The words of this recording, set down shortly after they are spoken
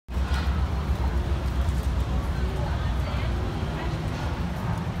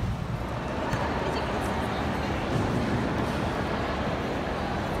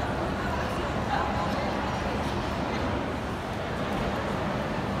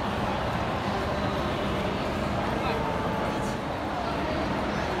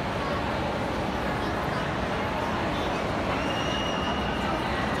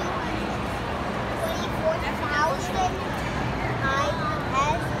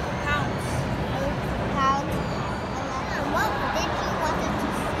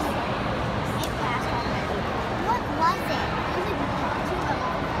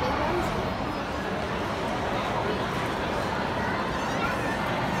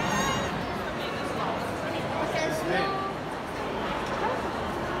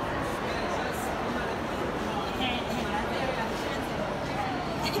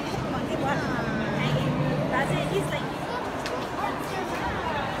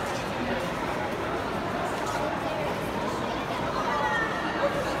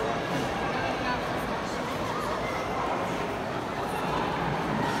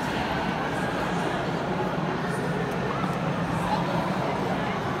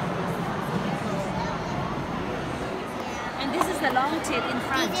the long tail in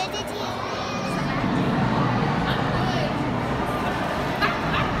front.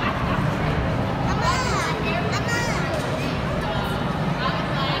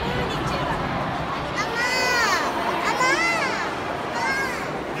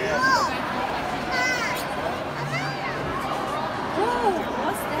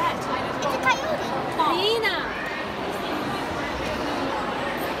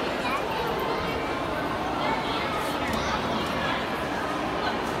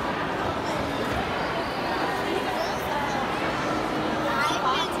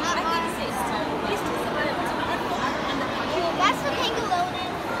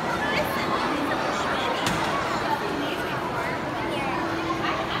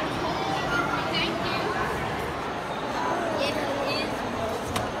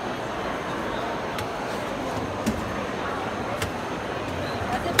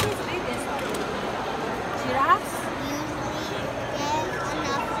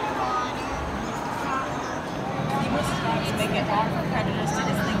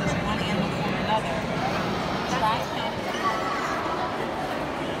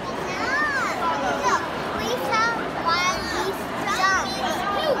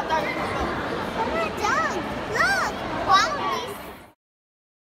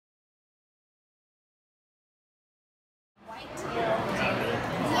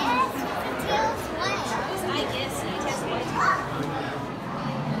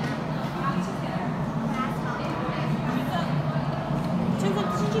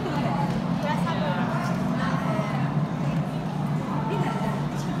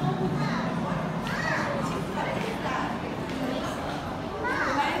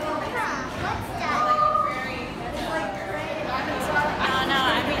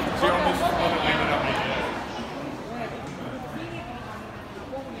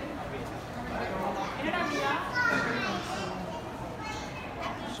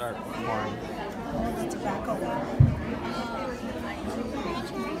 Sharp horn. Tobacco.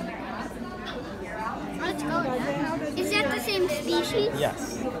 Let's go. Is that the same species?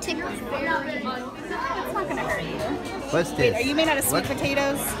 Yes. Tickles. It's not gonna hurt you. What's this? Wait, are you made out of sweet What?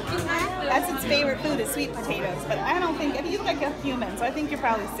 potatoes? That's its favorite food is sweet potatoes. But I don't think, you look like a human, so I think you're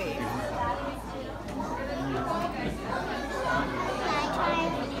probably safe.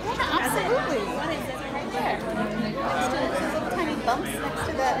 Absolutely. What is this right there? Little tiny bumps next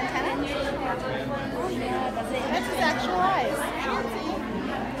to the antenna. Oh yeah, that's his actual eyes.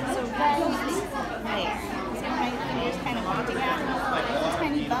 So right there. See my finger's kind of pointing out. Little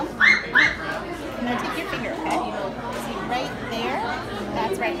tiny bump. And then take your finger, okay? See right there?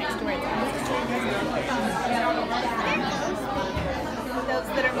 That's right next to where it's eyes. Those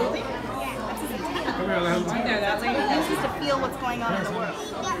that are moving? That's his antenna. That's what he uses to feel what's going on in the world.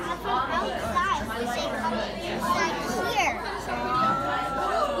 Here.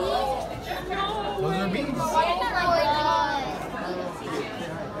 Those are bees. Oh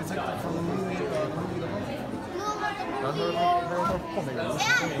It's like from the movie.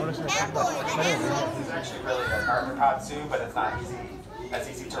 It's actually really an arthropod zoo, but it's not as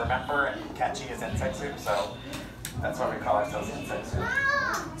easy to remember and catchy as insect zoo, so that's why we call ourselves insect zoo.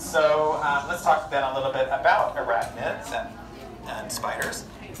 So let's talk then a little bit about arachnids and spiders.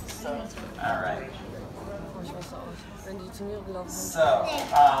 All right. So,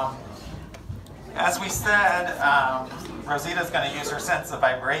 as we said, Rosita's going to use her sense of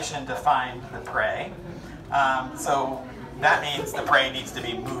vibration to find the prey. So that means the prey needs to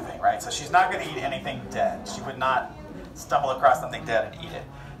be moving, right? So she's not going to eat anything dead. She would not stumble across something dead and eat it.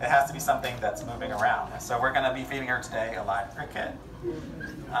 It has to be something that's moving around. So we're going to be feeding her today a live cricket.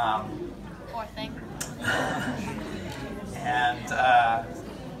 Poor thing. And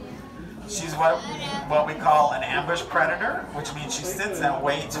she's what we call an ambush predator, which means she sits and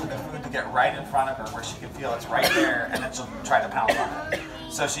waits for the food to get right in front of her where she can feel it's right there, and then she'll try to pounce on it.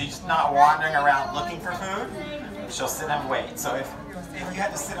 So she's not wandering around looking for food. She'll sit and wait. So if you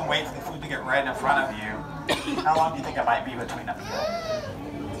had to sit and wait for the food to get right in front of you, how long do you think it might be between a meal?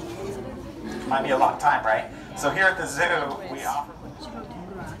 Might be a long time, right? So here at the zoo, we offer...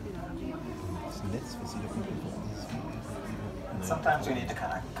 Sometimes we need to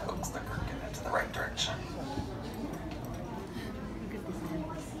kind of coax the cricket into the right direction.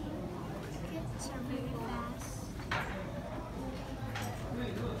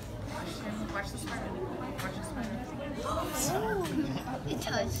 Watch the spider. Watch the spider. It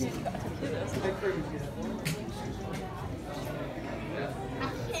does.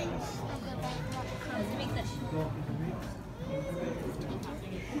 Let's make this.